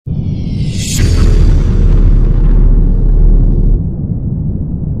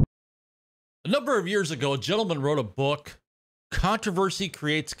number of years ago, a gentleman wrote a book, Controversy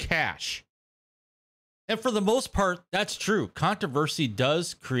Creates Cash. And for the most part, that's true. Controversy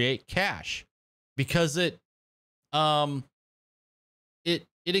does create cash because it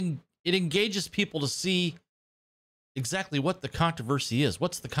engages people to see exactly what the controversy is.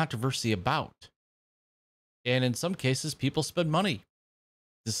 What's the controversy about? And in some cases, people spend money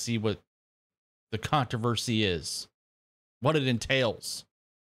to see what the controversy is, what it entails,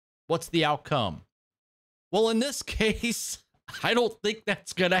 what's the outcome. Well, in this case, I don't think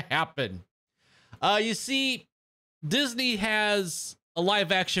that's going to happen. You see, Disney has a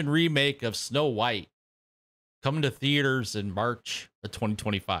live action remake of Snow White coming to theaters in March of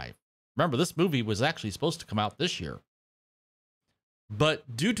 2025. Remember, this movie was actually supposed to come out this year.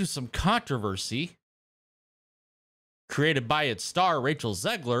 But due to some controversy created by its star, Rachel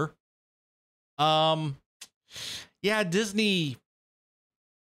Zegler, Disney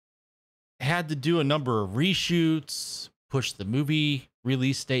had to do a number of reshoots, push the movie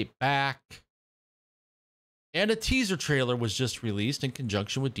release date back, and a teaser trailer was just released in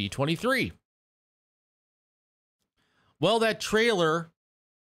conjunction with D23. Well, that trailer,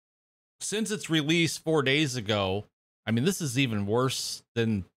 since its release 4 days ago, I mean, this is even worse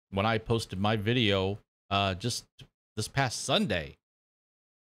than when I posted my video just this past Sunday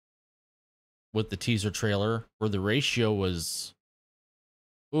with the teaser trailer, where the ratio was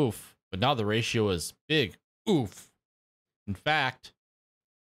oof, but now the ratio is big oof. In fact,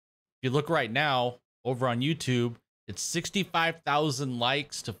 if you look right now over on YouTube, it's 65,000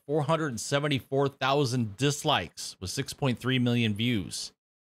 likes to 474,000 dislikes with 6.3 million views.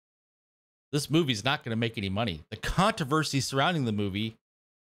 This movie's not going to make any money. The controversy surrounding the movie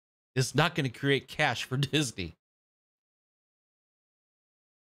is not going to create cash for Disney.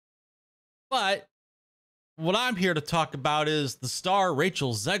 But what I'm here to talk about is the star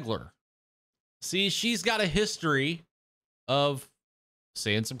Rachel Zegler. See, she's got a history of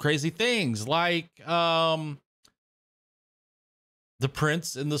saying some crazy things, like the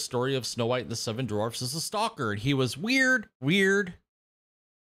prince in the story of Snow White and the Seven Dwarfs is a stalker, and he was weird,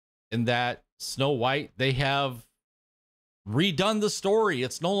 in that Snow White, they have redone the story.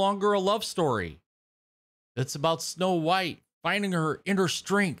 It's no longer a love story. It's about Snow White finding her inner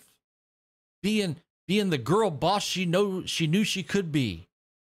strength, being the girl boss she knew she could be.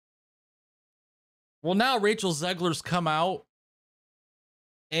 Well, now Rachel Zegler's come out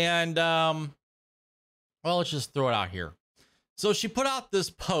and let's just throw it out here. So she put out this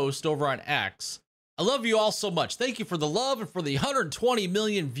post over on X. I love you all so much. Thank you for the love and for the 120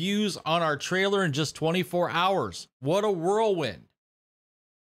 million views on our trailer in just 24 hours. What a whirlwind.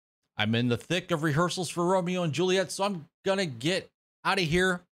 I'm in the thick of rehearsals for Romeo and Juliet, so I'm gonna get out of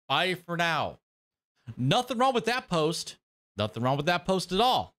here. Bye for now. Nothing wrong with that post. Nothing wrong with that post at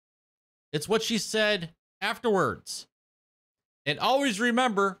all. It's what she said afterwards. And always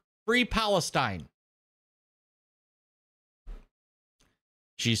remember, free Palestine.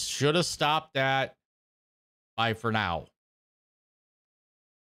 She should have stopped at bye for now.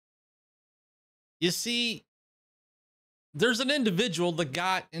 You see, there's an individual that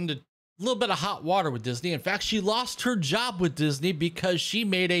got into a little bit of hot water with Disney. In fact, she lost her job with Disney because she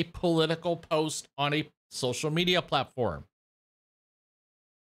made a political post on a social media platform.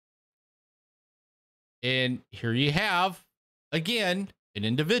 And here you have, again, an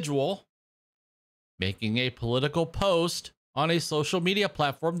individual making a political post on a social media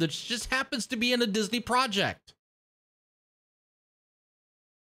platform that just happens to be in a Disney project.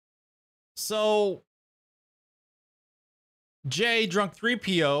 So Jay Drunk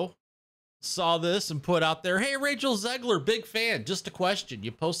 3PO saw this and put out there, hey, Rachel Zegler, big fan. Just a question.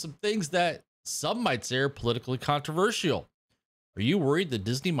 You post some things that some might say are politically controversial. Are you worried that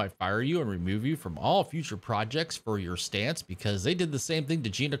Disney might fire you and remove you from all future projects for your stance because they did the same thing to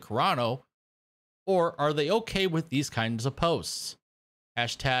Gina Carano? Or are they okay with these kinds of posts?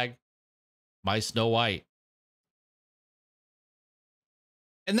 Hashtag my Snow White.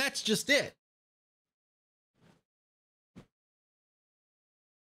 And that's just it.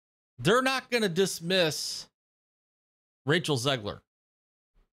 They're not going to dismiss Rachel Zegler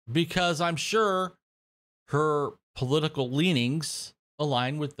because I'm sure her political leanings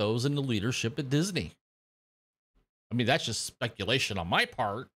align with those in the leadership at Disney. I mean, that's just speculation on my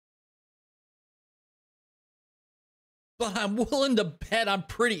part. But I'm willing to bet I'm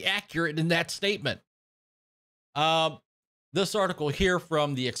pretty accurate in that statement. This article here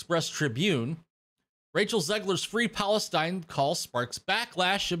from the Express Tribune. Rachel Zegler's Free Palestine call sparks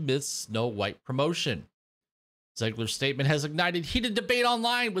backlash amidst Snow White promotion. Zegler's statement has ignited heated debate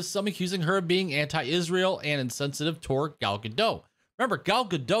online, with some accusing her of being anti-Israel and insensitive toward Gal Gadot. Remember, Gal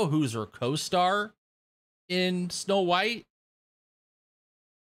Gadot, who's her co-star in Snow White,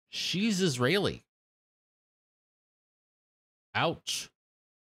 she's Israeli. Ouch.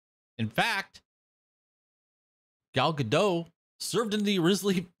 In fact, Gal Gadot served in the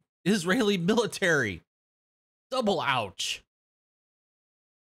Israeli military. Double ouch.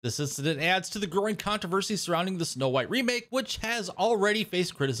 This incident adds to the growing controversy surrounding the Snow White remake, which has already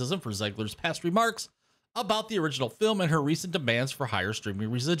faced criticism for Zegler's past remarks about the original film and her recent demands for higher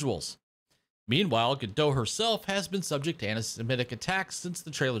streaming residuals. Meanwhile, Gadot herself has been subject to anti-Semitic attacks since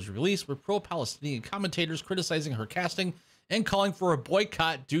the trailer's release, with pro-Palestinian commentators criticizing her casting and calling for a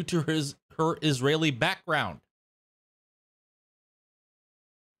boycott due to her Israeli background.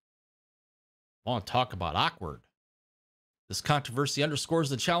 I want to talk about awkward. This controversy underscores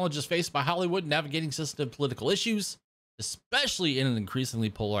the challenges faced by Hollywood navigating sensitive political issues, especially in an increasingly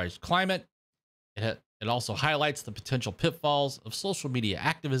polarized climate. It also highlights the potential pitfalls of social media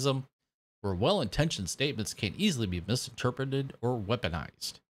activism, where well-intentioned statements can easily be misinterpreted or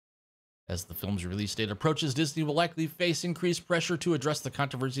weaponized. As the film's release date approaches, Disney will likely face increased pressure to address the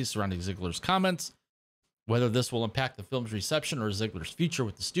controversy surrounding Zegler's comments. Whether this will impact the film's reception or Zegler's future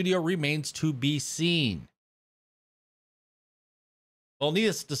with the studio remains to be seen. Well,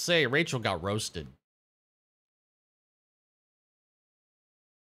 needless to say, Rachel got roasted.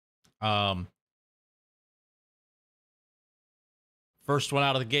 First one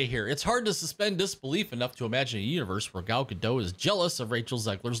out of the gate here. It's hard to suspend disbelief enough to imagine a universe where Gal Gadot is jealous of Rachel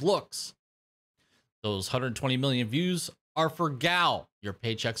Zegler's looks. Those 120 million views are for Gal. Your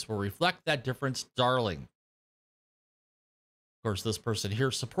paychecks will reflect that difference, darling. Of course, this person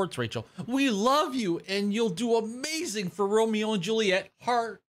here supports Rachel. We love you, and you'll do amazing for Romeo and Juliet.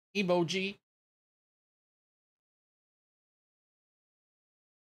 Heart emoji.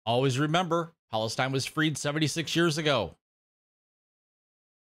 Always remember, Palestine was freed 76 years ago.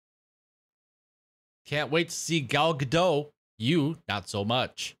 Can't wait to see Gal Gadot. You, not so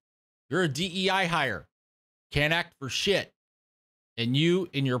much. You're a DEI hire. Can't act for shit. And you,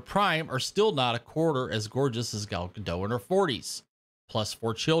 in your prime, are still not a quarter as gorgeous as Gal Gadot in her 40s, plus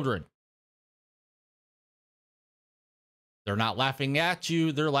 4 children. They're not laughing at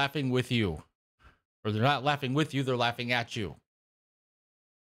you, they're laughing with you. Or they're not laughing with you, they're laughing at you.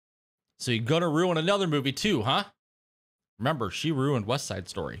 So you're gonna ruin another movie too, huh? Remember, she ruined West Side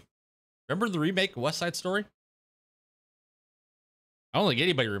Story. Remember the remake of West Side Story? I don't think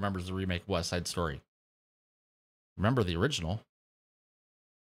anybody remembers the remake of West Side Story. Remember the original.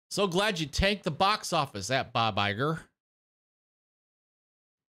 So glad you tanked the box office at Bob Iger.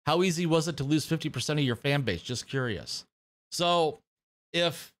 How easy was it to lose 50% of your fan base? Just curious. So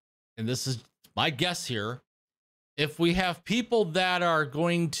if, and this is my guess here, if we have people that are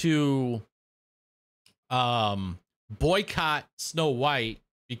going to boycott Snow White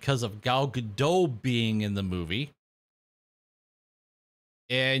because of Gal Gadot being in the movie,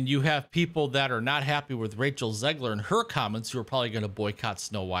 and you have people that are not happy with Rachel Zegler and her comments who are probably going to boycott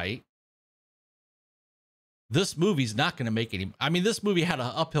Snow White, this movie's not going to make any. I mean, this movie had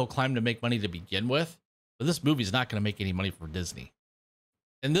an uphill climb to make money to begin with, but this movie's not going to make any money for Disney.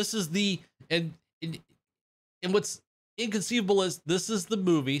 And this is the, and what's inconceivable is this is the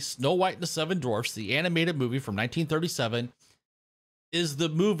movie, Snow White and the Seven Dwarfs, the animated movie from 1937, is the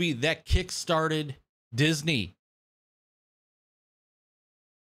movie that kickstarted Disney.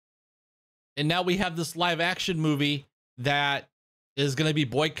 And now we have this live action movie that is going to be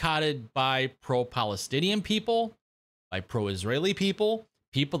boycotted by pro-Palestinian people, by pro-Israeli people,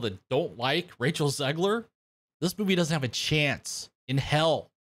 people that don't like Rachel Zegler. This movie doesn't have a chance in hell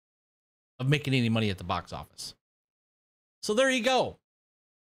of making any money at the box office. So there you go.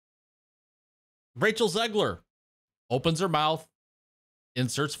 Rachel Zegler opens her mouth,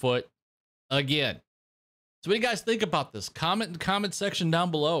 inserts foot again. So what do you guys think about this? Comment in the comment section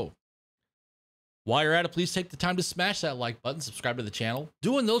down below. While you're at it, please take the time to smash that like button, subscribe to the channel.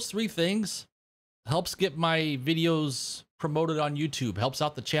 Doing those 3 things helps get my videos promoted on YouTube, helps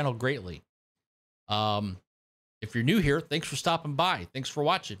out the channel greatly. If you're new here, thanks for stopping by. Thanks for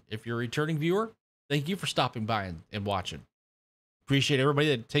watching. If you're a returning viewer, thank you for stopping by and watching. Appreciate everybody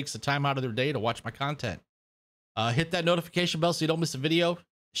that takes the time out of their day to watch my content. Hit that notification bell so you don't miss a video.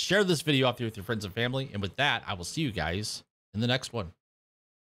 Share this video out there with your friends and family. And with that, I will see you guys in the next one.